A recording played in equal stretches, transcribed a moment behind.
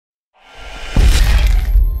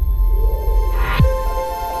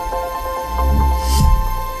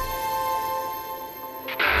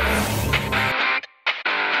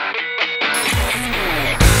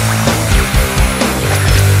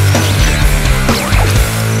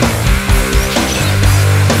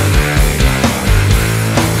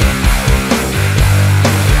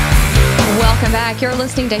back. You're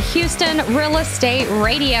listening to Houston Real Estate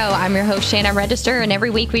Radio. I'm your host, Shannon Register, and every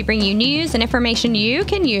week we bring you news and information you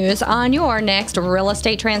can use on your next real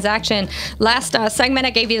estate transaction. Last segment,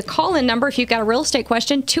 I gave you the call-in number if you've got a real estate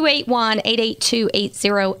question,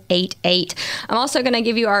 281-882-8088. I'm also going to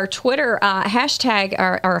give you our Twitter hashtag,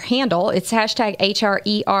 our handle. It's hashtag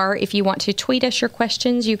RREA. If you want to tweet us your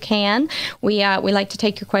questions, you can. We like to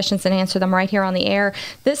take your questions and answer them right here on the air.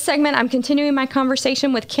 This segment, I'm continuing my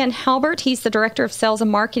conversation with Ken Halbert. He's the Director of Sales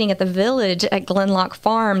and Marketing at the Village at Gleannloch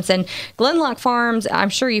Farms. And Gleannloch Farms, I'm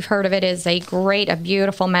sure you've heard of it, is a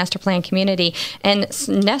beautiful master plan community. And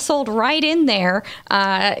nestled right in there,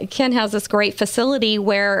 Ken has this great facility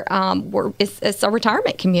where it's a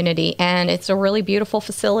retirement community. And it's a really beautiful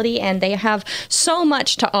facility. And they have so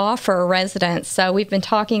much to offer residents. So we've been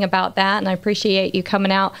talking about that. And I appreciate you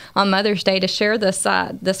coming out on Mother's Day to share this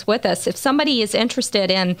with us. If somebody is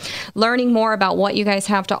interested in learning more about what you guys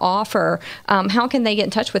have to offer, how can they get in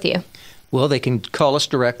touch with you? Well, they can call us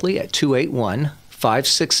directly at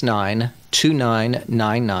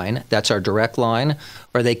 281-569-2999. That's our direct line.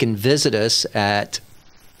 Or they can visit us at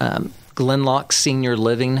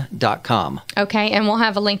GleannlochSeniorLiving.com. Okay, and we'll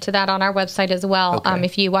have a link to that on our website as well. Okay.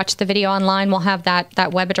 If you watch the video online, we'll have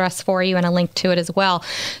that web address for you and a link to it as well.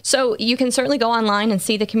 So you can certainly go online and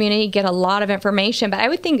see the community, get a lot of information. But I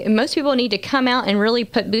would think most people need to come out and really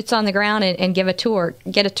put boots on the ground and get a tour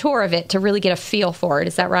of it to really get a feel for it.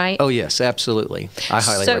 Is that right? Oh, yes, absolutely. I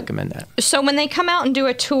highly recommend that. So when they come out and do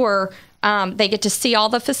a tour, they get to see all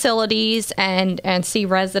the facilities and see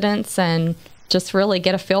residents and just really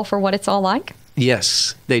get a feel for what it's all like?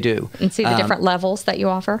 Yes, they do. And see the different levels that you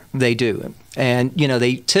offer? They do. And,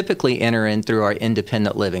 they typically enter in through our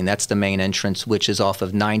independent living. That's the main entrance, which is off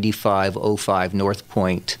of 9505 North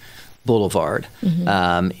Point Boulevard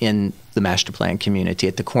in the master plan community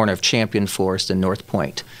at the corner of Champion Forest and North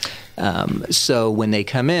Point. So when they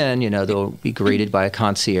come in, they'll be greeted by a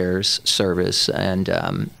concierge service, and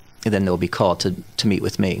then they'll be called to meet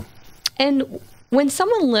with me. And when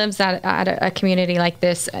someone lives at a community like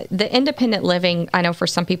this, the independent living, I know for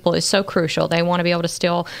some people, is so crucial. They want to be able to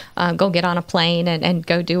still go get on a plane and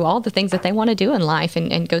go do all the things that they want to do in life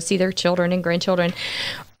and go see their children and grandchildren.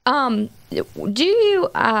 What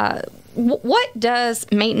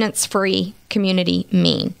does maintenance-free community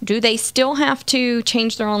mean? Do they still have to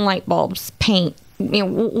change their own light bulbs, paint?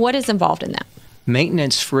 What is involved in that?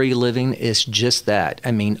 Maintenance-free living is just that.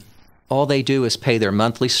 All they do is pay their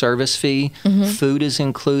monthly service fee. Food is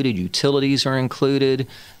included. Utilities are included.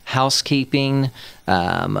 Housekeeping.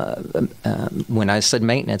 When I said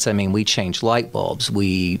maintenance, we change light bulbs.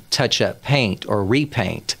 We touch up paint or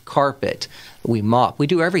repaint, carpet. We mop. We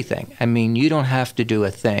do everything. You don't have to do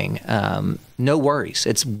a thing. No worries.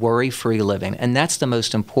 It's worry-free living. And that's the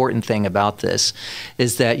most important thing about this,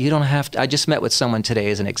 is that you don't have to. I just met with someone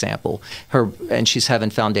today as an example. And she's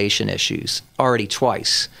having foundation issues already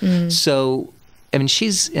twice. So,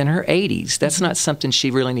 she's in her 80s. That's not something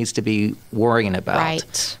she really needs to be worrying about.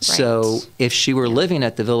 Right. So if she were living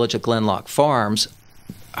at the Village of Gleannloch Farms,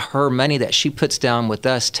 her money that she puts down with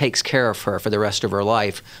us takes care of her for the rest of her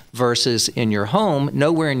life, versus in your home,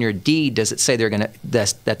 nowhere in your deed does it say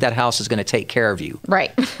that house is going to take care of you. Right.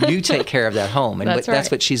 You take care of that home, and that's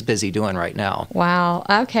what she's busy doing right now. Wow.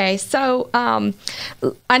 Okay. So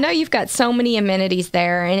I know you've got so many amenities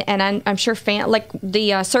there, and I'm sure like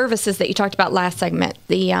the services that you talked about last segment,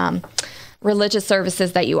 the religious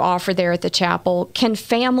services that you offer there at the chapel. Can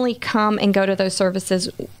family come and go to those services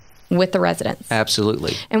with the residents?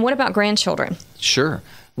 Absolutely. And what about grandchildren? Sure.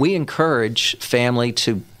 We encourage family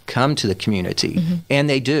to come to the community, and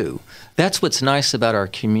they do. That's what's nice about our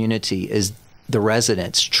community, is the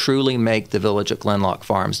residents truly make the Village of Gleannloch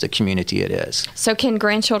Farms the community it is. So can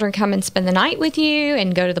grandchildren come and spend the night with you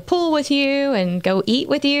and go to the pool with you and go eat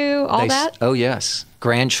with you, that? Oh, yes.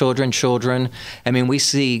 Grandchildren, children. We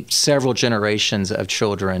see several generations of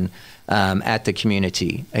children at the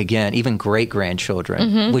community. Again, even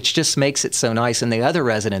great-grandchildren, which just makes it so nice. And the other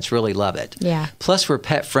residents really love it. Yeah. Plus, we're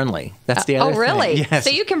pet-friendly. That's the other thing. Oh, really? Yes. So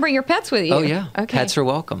you can bring your pets with you? Oh, yeah. Okay. Pets are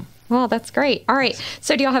welcome. Well, that's great. All right.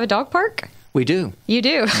 So do y'all have a dog park? We do. You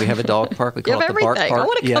do? We have a dog park. We call it the Bark Park. I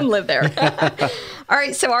want to come live there. All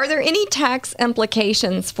right. So are there any tax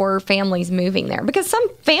implications for families moving there? Because some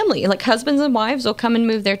family, like husbands and wives, will come and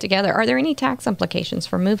move there together. Are there any tax implications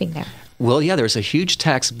for moving there? Well, yeah, there's a huge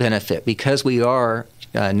tax benefit because we are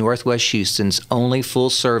Northwest Houston's only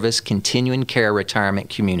full-service continuing care retirement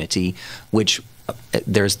community, which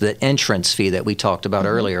there's the entrance fee that we talked about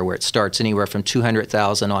earlier, where it starts anywhere from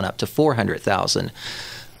 $200,000 on up to $400,000.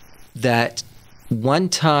 That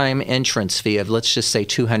one-time entrance fee of, let's just say,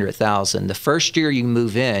 $200,000. The first year you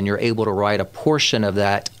move in, you're able to write a portion of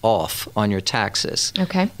that off on your taxes.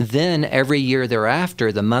 Okay. Then every year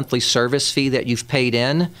thereafter, the monthly service fee that you've paid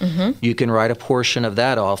in, you can write a portion of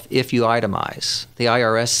that off if you itemize. The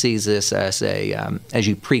IRS sees this as as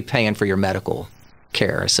you prepaying for your medical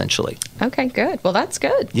care, essentially. Okay, good. Well, that's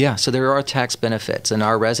good. Yeah, so there are tax benefits, and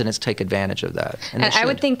our residents take advantage of that. And I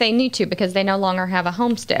would think they need to, because they no longer have a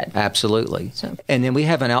homestead. Absolutely. And then we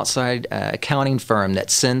have an outside accounting firm that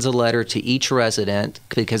sends a letter to each resident,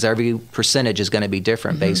 because every percentage is going to be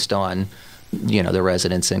different based on, the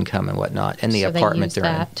resident's income and whatnot, and the apartment they're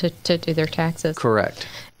in. So they use that to do their taxes. Correct.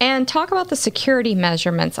 And talk about the security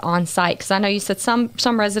measurements on site, because I know you said some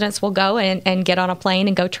residents will go and get on a plane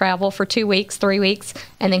and go travel for 2 weeks, 3 weeks,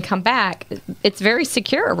 and then come back. It's very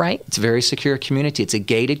secure, right? It's a very secure community. It's a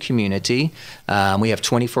gated community. We have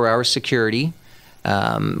 24-hour security.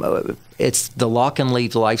 It's the lock and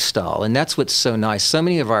leave lifestyle, and that's what's so nice. So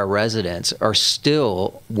many of our residents are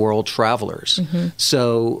still world travelers.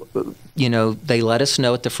 So, they let us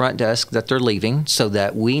know at the front desk that they're leaving, so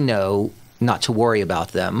that we know not to worry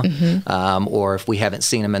about them. Or if we haven't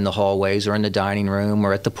seen them in the hallways or in the dining room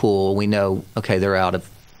or at the pool, we know, okay, they're out of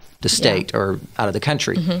the state or out of the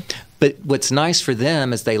country. But what's nice for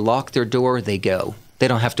them is they lock their door, they go. They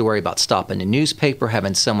don't have to worry about stopping the newspaper,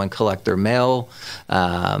 having someone collect their mail,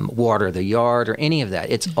 water the yard, or any of that.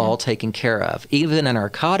 It's all taken care of. Even in our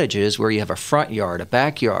cottages, where you have a front yard, a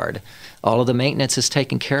backyard, all of the maintenance is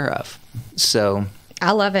taken care of. So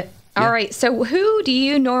I love it. All right. So who do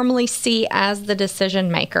you normally see as the decision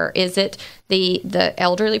maker? Is it the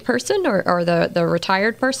elderly person or the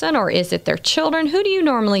retired person, or is it their children? Who do you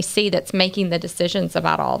normally see that's making the decisions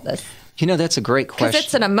about all this? That's a great question. Because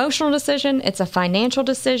it's an emotional decision, it's a financial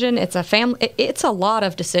decision, it's a family, it's a lot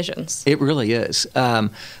of decisions. It really is.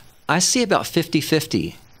 I see about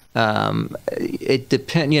 50-50. It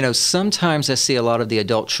depends, sometimes I see a lot of the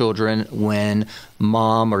adult children when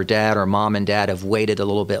mom and dad have waited a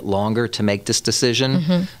little bit longer to make this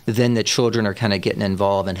decision, then the children are kind of getting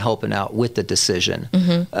involved and helping out with the decision.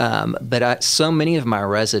 But so many of my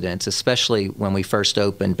residents, especially when we first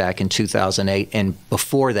opened back in 2008, and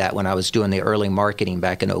before that when I was doing the early marketing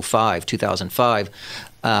back in 2005,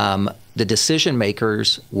 the decision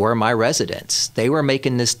makers were my residents. They were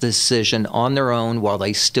making this decision on their own while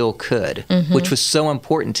they still could, which was so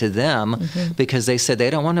important to them because they said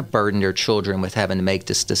they don't want to burden their children with having to make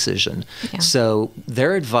this decision. So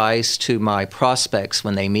their advice to my prospects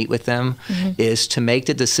when they meet with them is to make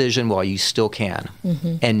the decision while you still can,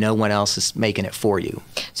 and no one else is making it for you.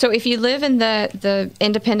 So if you live in the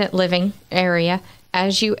independent living area,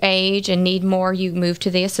 as you age and need more, you move to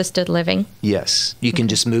the assisted living. Yes, you can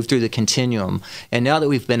just move through the continuum. And now that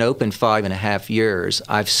we've been open 5.5 years,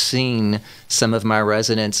 I've seen some of my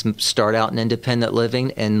residents start out in independent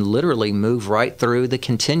living and literally move right through the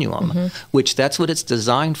continuum, which that's what it's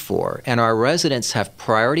designed for. And our residents have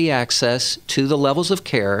priority access to the levels of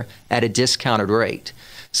care at a discounted rate.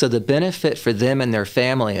 So the benefit for them and their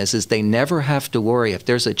family is they never have to worry if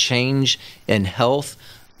there's a change in health.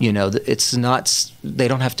 It's not, they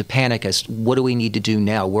don't have to panic as what do we need to do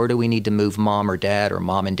now? Where do we need to move mom or dad or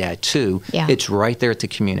mom and dad to? It's right there at the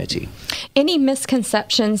community. Any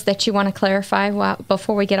misconceptions that you want to clarify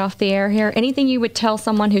before we get off the air here? Anything you would tell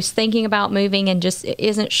someone who's thinking about moving and just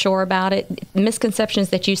isn't sure about it? Misconceptions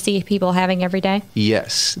that you see people having every day?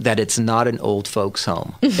 Yes, that it's not an old folks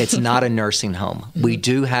home. It's not a nursing home. We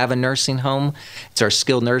do have a nursing home. It's our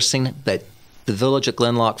skilled nursing, but the Village at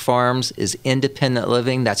Gleannloch Farms is independent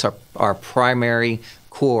living. That's our primary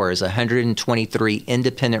core is 123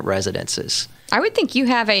 independent residences. I would think you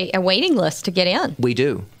have a waiting list to get in. We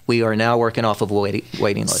do. We are now working off of a waiting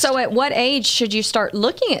list. So at what age should you start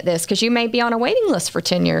looking at this? Because you may be on a waiting list for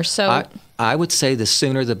 10 years. So I would say the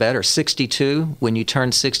sooner the better. 62, when you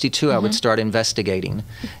turn 62, I would start investigating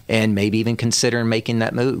and maybe even considering making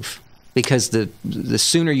that move. Because the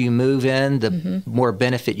sooner you move in, the more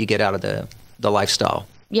benefit you get out of the lifestyle.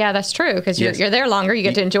 Yeah, that's true, because you're there longer, you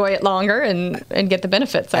get to enjoy it longer and get the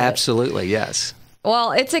benefits of it. Absolutely, yes.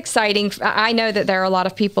 Well, it's exciting. I know that there are a lot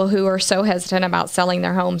of people who are so hesitant about selling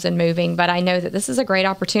their homes and moving, but I know that this is a great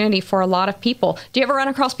opportunity for a lot of people. Do you ever run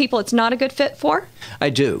across people it's not a good fit for?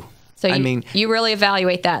 I do. So you really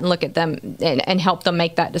evaluate that and look at them and help them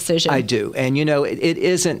make that decision. I do. And, it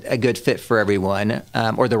isn't a good fit for everyone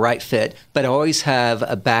or the right fit, but I always have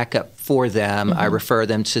a backup for them. I refer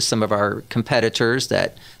them to some of our competitors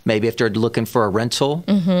that maybe if they're looking for a rental.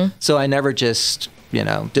 So I never just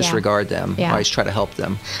disregard them. Yeah. I always try to help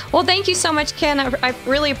them. Well, thank you so much, Ken. I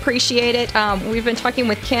really appreciate it. We've been talking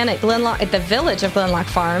with Ken at Gleannloch, at the village of Gleannloch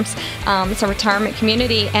Farms. It's a retirement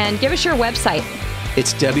community. And give us your website.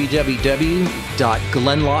 It's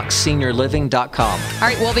www.gleannlochseniorliving.com. All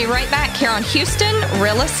right, we'll be right back here on Houston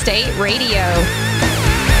Real Estate Radio.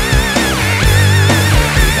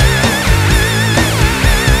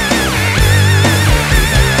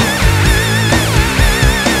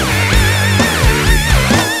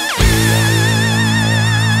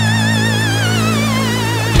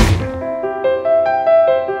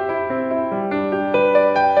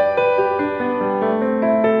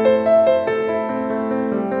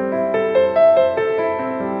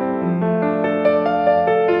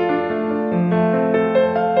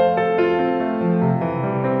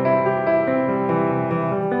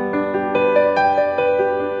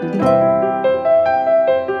 Thank you.